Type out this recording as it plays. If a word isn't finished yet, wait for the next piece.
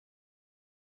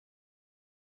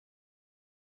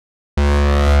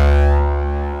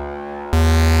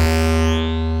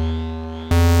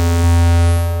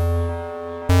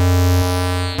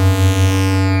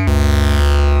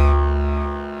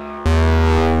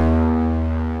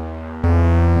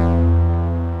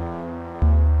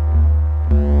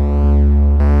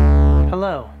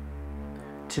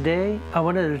today I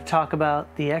wanted to talk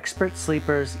about the Expert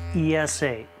Sleeper's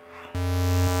ES-8.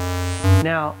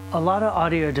 Now, a lot of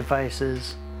audio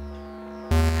devices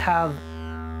have,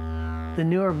 the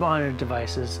newer monitor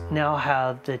devices now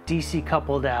have the DC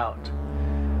coupled out.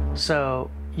 So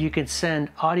you can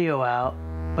send audio out,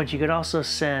 but you could also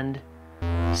send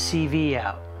CV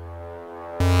out.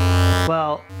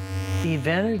 Well, the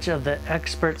advantage of the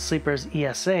Expert Sleeper's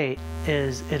ES-8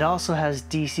 is it also has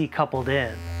DC coupled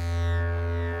in.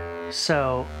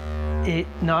 So it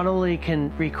not only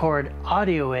can record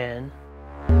audio in,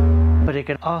 but it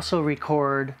can also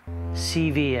record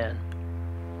CV in.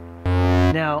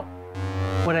 Now,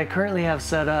 what I currently have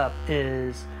set up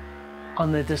is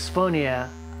on the Dysphonia,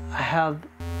 I have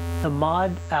the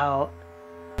mod out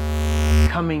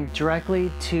coming directly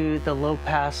to the low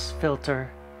pass filter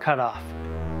cutoff,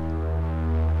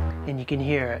 and you can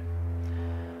hear it.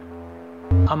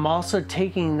 I'm also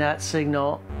taking that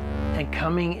signal and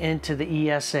coming into the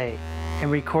ES-8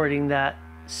 and recording that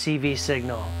CV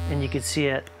signal, and you can see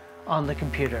it on the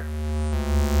computer.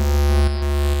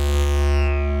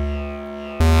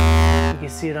 You can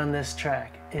see it on this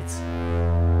track. It's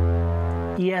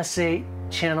ES-8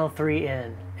 channel 3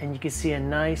 in, and you can see a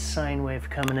nice sine wave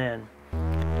coming in.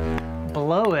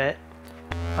 Below it,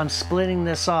 I'm splitting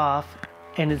this off,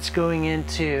 and it's going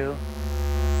into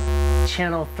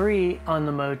channel 3 on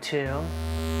the Motu,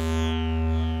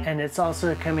 and it's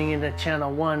also coming into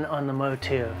channel 1 on the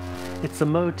Motu. It's the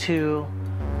Motu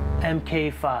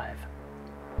MK5.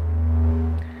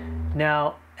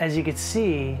 Now, as you can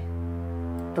see,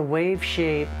 the wave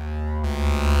shape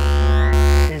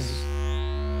is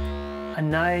a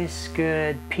nice,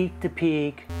 good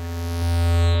peak-to-peak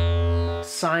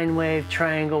sine wave,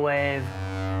 triangle wave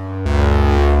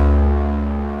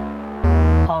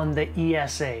on the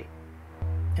ES-8.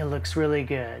 It looks really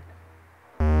good.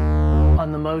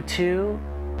 On the Motu,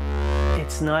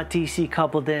 it's not DC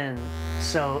coupled in,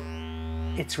 so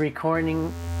it's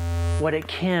recording what it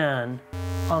can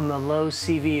on the low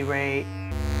CV rate,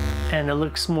 and it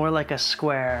looks more like a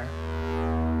square.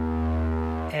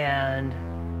 And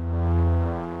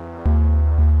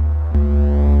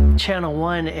channel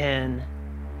 1 in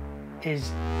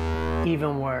is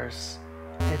even worse.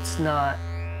 It's not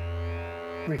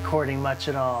recording much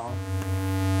at all.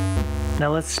 Now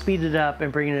let's speed it up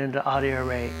and bring it into audio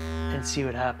rate and see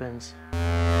what happens.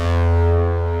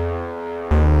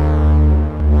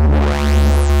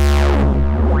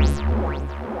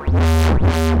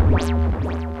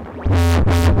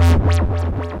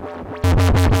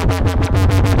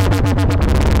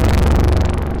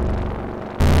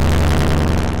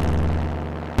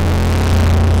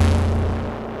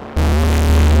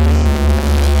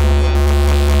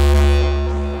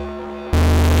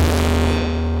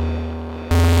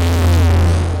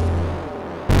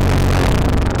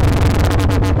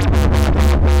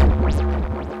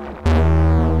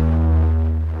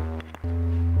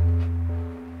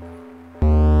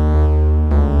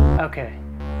 Okay,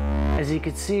 as you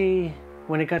can see,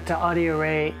 when it got to audio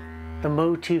rate, the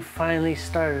Motu finally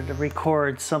started to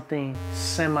record something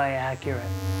semi-accurate.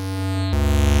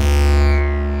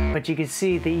 But you can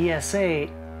see the ES-8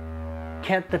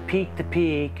 kept the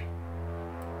peak-to-peak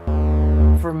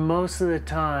for most of the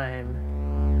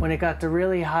time. When it got to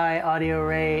really high audio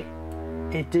rate,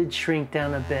 it did shrink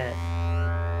down a bit.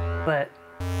 But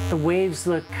the waves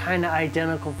look kind of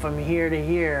identical from here to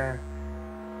here.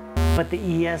 But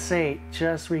the ES-8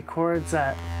 just records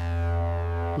that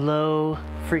low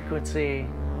frequency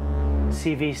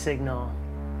CV signal.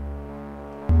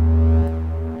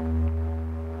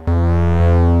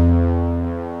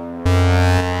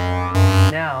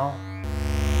 Now,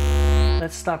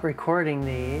 let's stop recording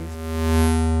these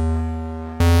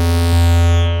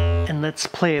and let's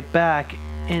play it back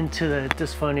into the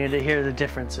Dysphonia to hear the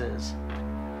differences.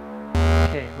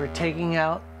 Okay, we're taking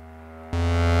out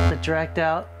direct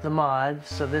out the mod,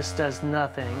 so this does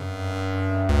nothing.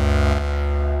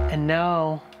 And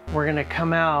now we're going to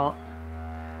come out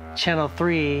channel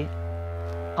 3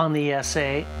 on the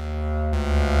ES-8,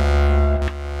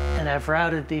 and I've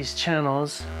routed these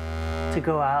channels to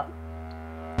go out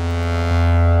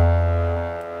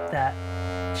that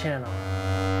channel.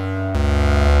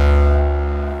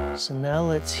 So now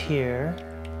let's hear.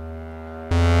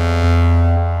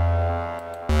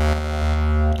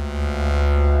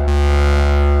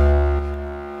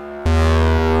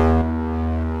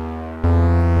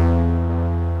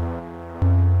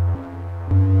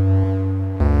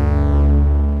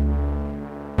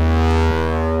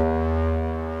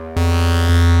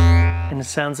 It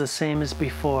sounds the same as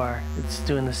before. It's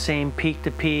doing the same peak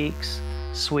to peaks,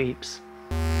 sweeps.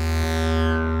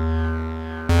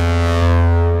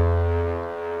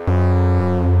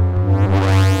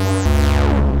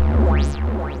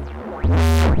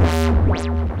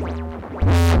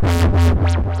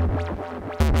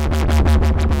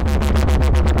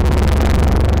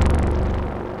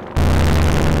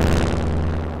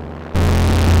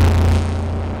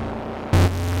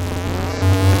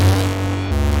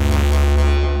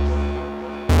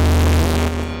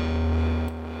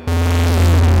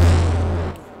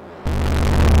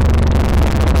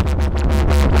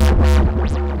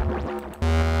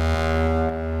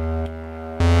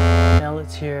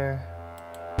 Hear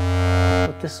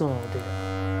what this one will do,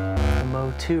 the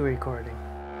Motu recording.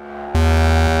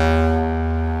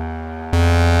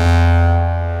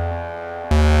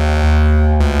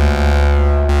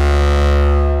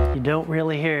 You don't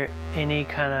really hear any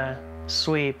kind of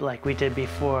sweep like we did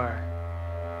before.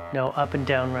 No up and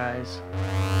down rise.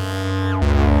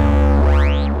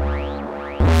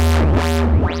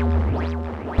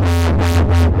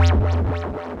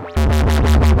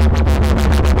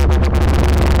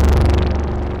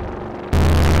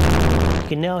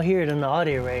 You can now hear it in the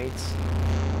audio rates,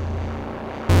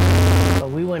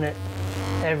 but we want it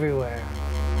everywhere.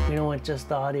 We don't want just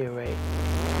the audio rate.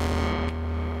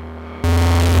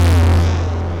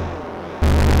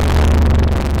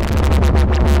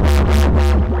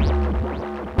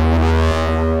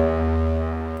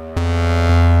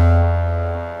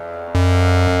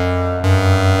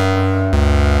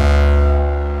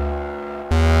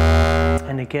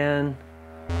 And again,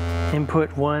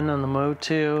 input 1 on the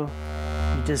Motu.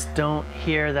 You just don't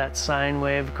hear that sine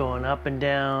wave going up and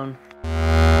down.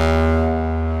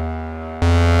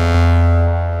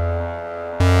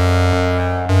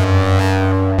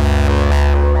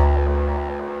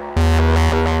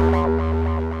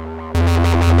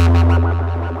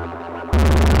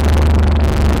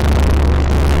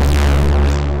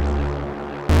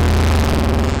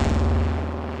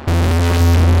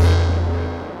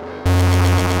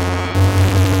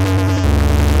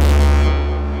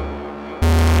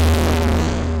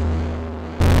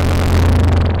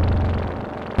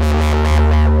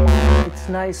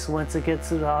 Nice once it gets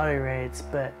to the audio rates,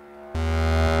 but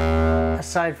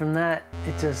aside from that,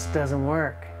 it just doesn't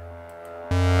work.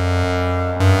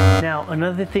 Now,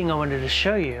 another thing I wanted to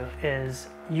show you is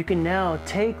you can now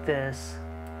take this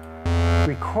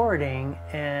recording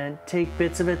and take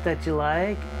bits of it that you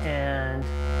like and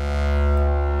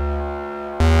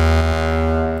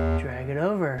drag it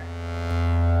over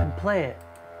and play it.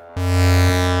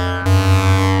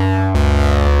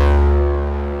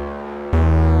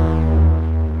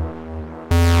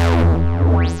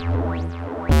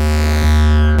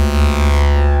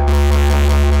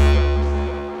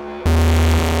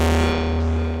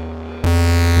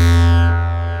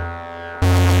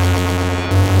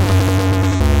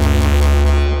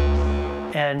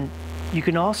 And you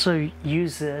can also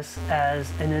use this as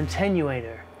an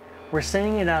attenuator. We're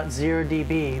sending it out 0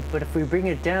 dB, but if we bring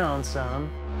it down some,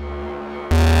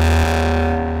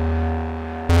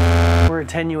 we're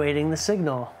attenuating the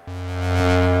signal.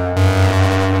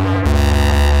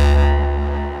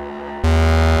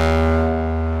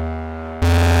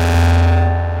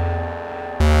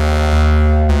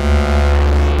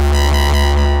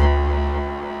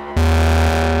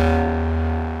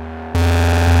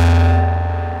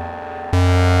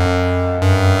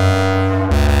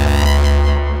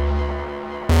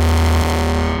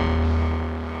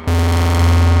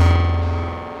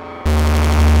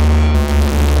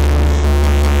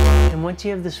 Once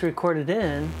you have this recorded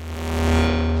in,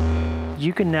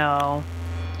 you can now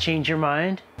change your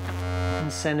mind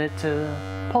and send it to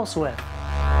pulse width.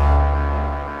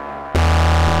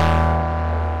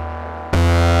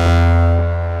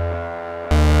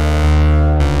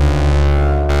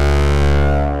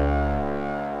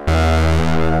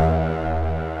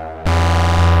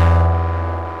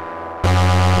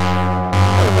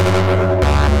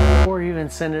 Or even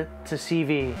send it to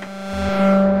CV.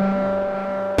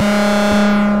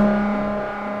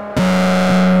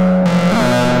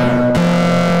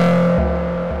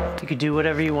 You could do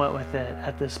whatever you want with it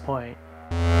at this point.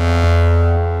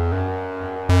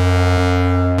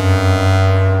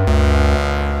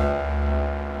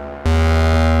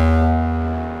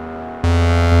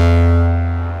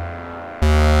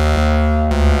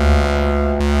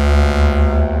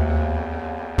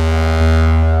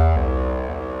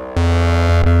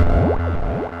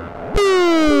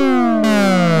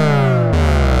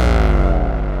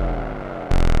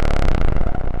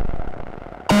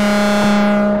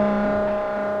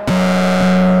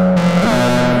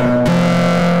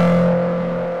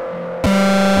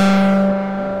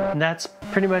 That's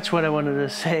pretty much what I wanted to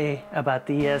say about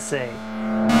the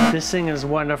ES-8. This thing is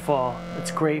wonderful.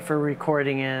 It's great for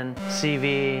recording in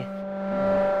CV,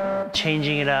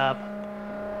 changing it up.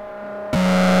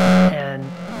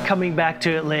 coming back to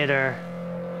it later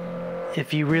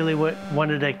if you really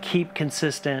wanted to keep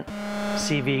consistent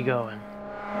CV going.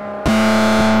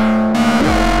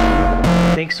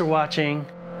 Thanks for watching.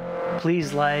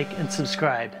 Please like and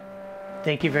subscribe.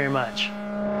 Thank you very much.